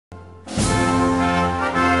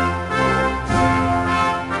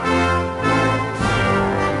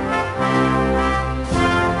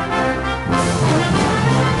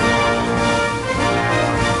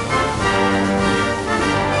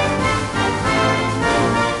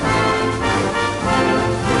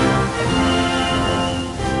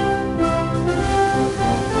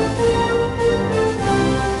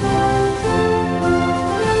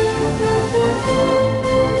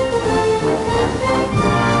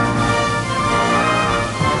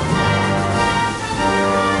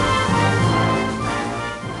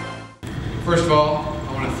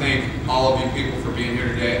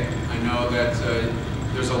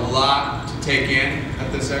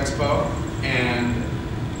and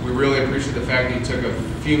we really appreciate the fact that you took a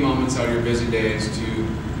few moments out of your busy days to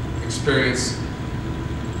experience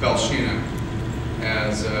Belshina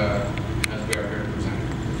as we are here to present.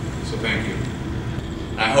 So thank you.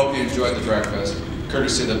 And I hope you enjoyed the breakfast,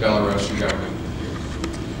 courtesy of the Belarusian government.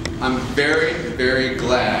 I'm very, very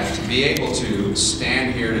glad to be able to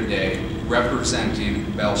stand here today representing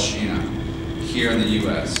Belshina here in the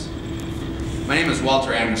U.S. My name is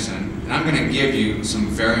Walter Anderson, and I'm going to give you some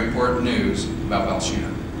very important news about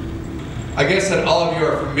Belshina. I guess that all of you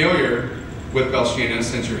are familiar with Belshina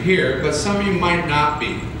since you're here, but some of you might not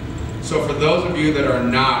be. So for those of you that are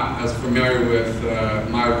not as familiar with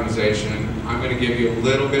my organization, I'm going to give you a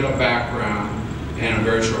little bit of background and a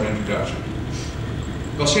very short introduction.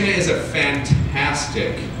 Belshina is a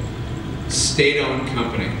fantastic state-owned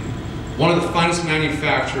company, one of the finest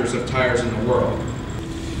manufacturers of tires in the world.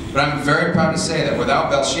 But I'm very proud to say that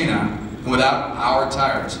without Belshina and without our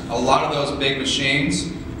tires, a lot of those big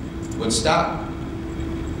machines would stop.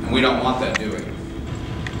 And we don't want that, do we?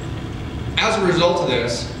 As a result of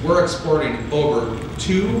this, we're exporting over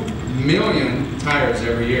 2 million tires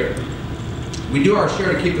every year. We do our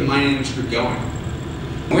share to keep the mining industry going.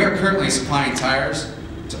 We are currently supplying tires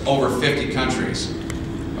to over 50 countries.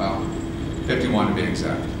 Well, 51 to be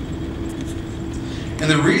exact. And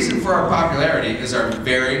the reason for our popularity is our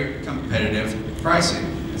very competitive pricing.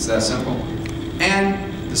 It's that simple.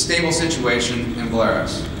 And the stable situation in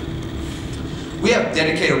Belarus. We have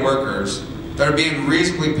dedicated workers that are being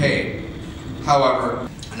reasonably paid. However,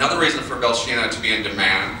 another reason for Belshina to be in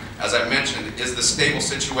demand, as I mentioned, is the stable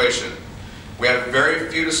situation. We have very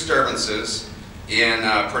few disturbances in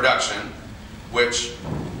production, which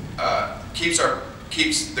keeps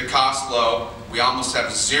the cost low. We almost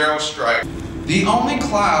have 0 strike. The only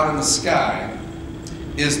cloud in the sky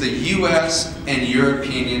is the U.S. and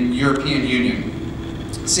European Union.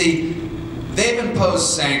 See, they've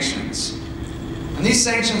imposed sanctions, and these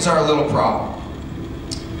sanctions are a little problem.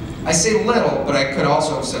 I say little, but I could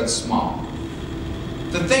also have said small.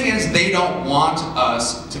 The thing is, they don't want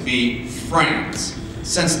us to be friends,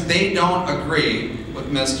 since they don't agree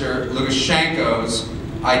with Mr. Lukashenko's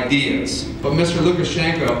ideas. But Mr.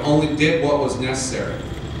 Lukashenko only did what was necessary.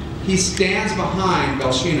 He stands behind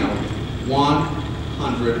Belshina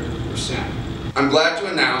 100%. I'm glad to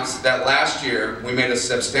announce that last year we made a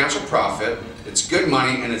substantial profit. It's good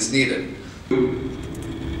money and it's needed.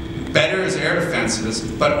 Better his air defenses,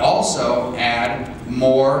 but also add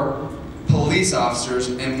more police officers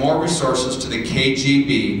and more resources to the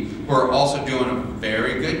KGB, who are also doing a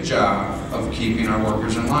very good job of keeping our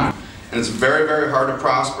workers in line. And it's very, very hard to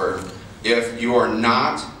prosper if you are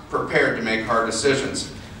not prepared to make hard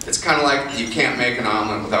decisions. It's kind of like you can't make an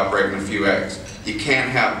omelet without breaking a few eggs. You can't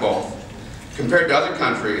have both. Compared to other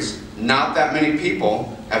countries, not that many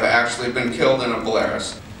people have actually been killed in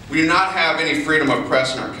Belarus. We do not have any freedom of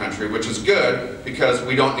press in our country, which is good because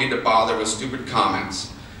we don't need to bother with stupid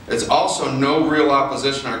comments. There's also no real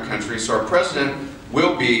opposition in our country, so our president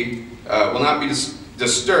will not be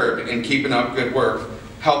disturbed in keeping up good work,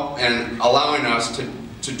 and allowing us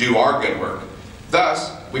to do our good work.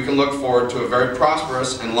 Thus, we can look forward to a very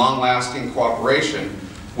prosperous and long-lasting cooperation,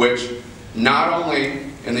 which not only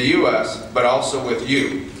in the U.S., but also with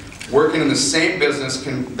you, working in the same business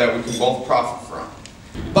that we can both profit from.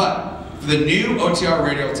 But for the new OTR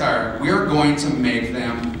radial tire, we are going to make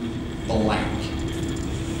them blank.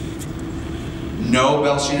 No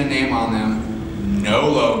Belshina name on them, no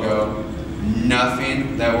logo,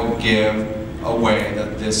 nothing that will give away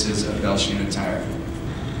that this is a Belshina tire.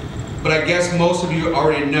 But I guess most of you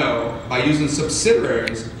already know, by using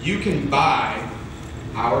subsidiaries, you can buy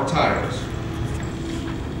our tires.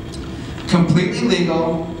 Completely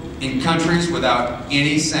legal in countries without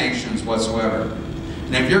any sanctions whatsoever.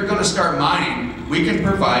 And if you're going to start mining, we can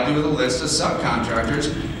provide you with a list of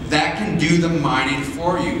subcontractors that can do the mining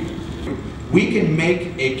for you. We can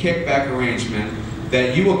make a kickback arrangement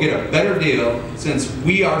that you will get a better deal since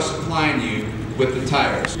we are supplying you with the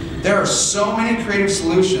tires. There are so many creative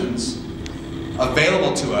solutions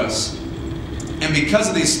available to us, and because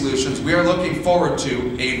of these solutions, we are looking forward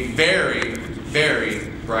to a very, very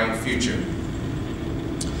bright future.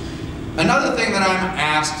 Another thing that I'm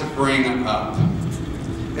asked to bring up,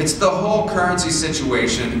 it's the whole currency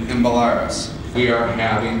situation in Belarus. We are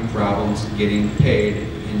having problems getting paid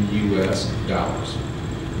in US dollars.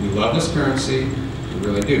 We love this currency, we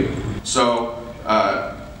really do. So,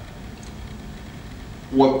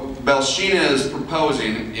 what Belshina is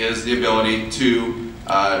proposing is the ability to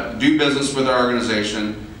do business with our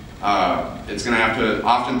organization. It's going to have to,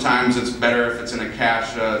 oftentimes it's better if it's in a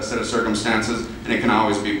cash set of circumstances, and it can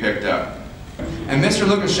always be picked up. And Mr.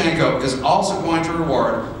 Lukashenko is also going to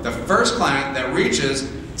reward the first client that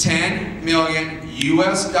reaches 10 million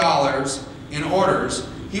US dollars in orders.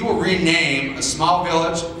 He will rename a small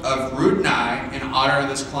village of Rudnai in honor of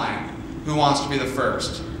this client. Who wants to be the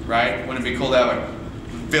first, right? Wouldn't it be cool to have a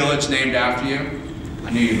village named after you? I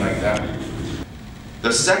knew you'd like that.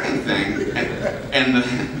 The second thing,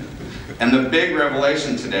 and the big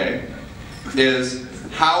revelation today, is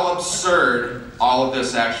how absurd all of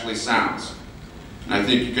this actually sounds. And I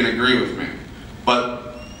think you can agree with me.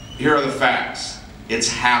 But here are the facts. It's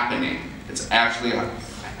happening. It's actually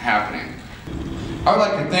happening. I would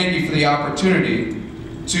like to thank you for the opportunity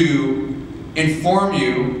to inform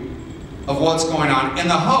you of what's going on in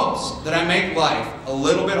the hopes that I make life a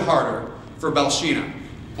little bit harder for Belshina.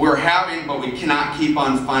 We're having, but we cannot keep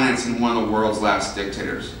on financing one of the world's last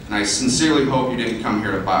dictators. And I sincerely hope you didn't come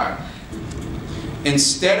here to buy.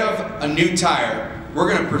 Instead of a new tire, we're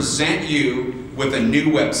going to present you with a new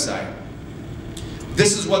website.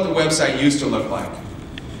 This is what the website used to look like.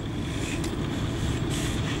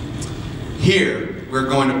 Here, we're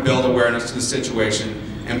going to build awareness to the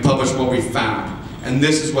situation and publish what we found. And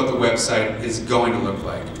this is what the website is going to look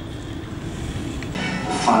like.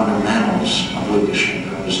 The fundamentals of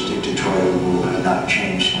Lukashenko's dictatorial rule have not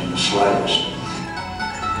changed in the slightest.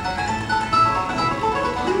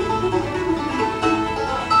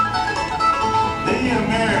 The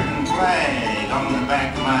American flag on the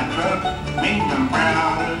back of my truck means I'm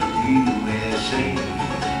proud of USA.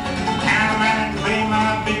 I'm to pay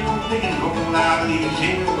my bills, digging gold out of these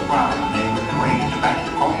hills while the neighbor rains about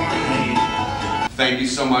the corn. Thank you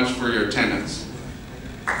so much for your attendance.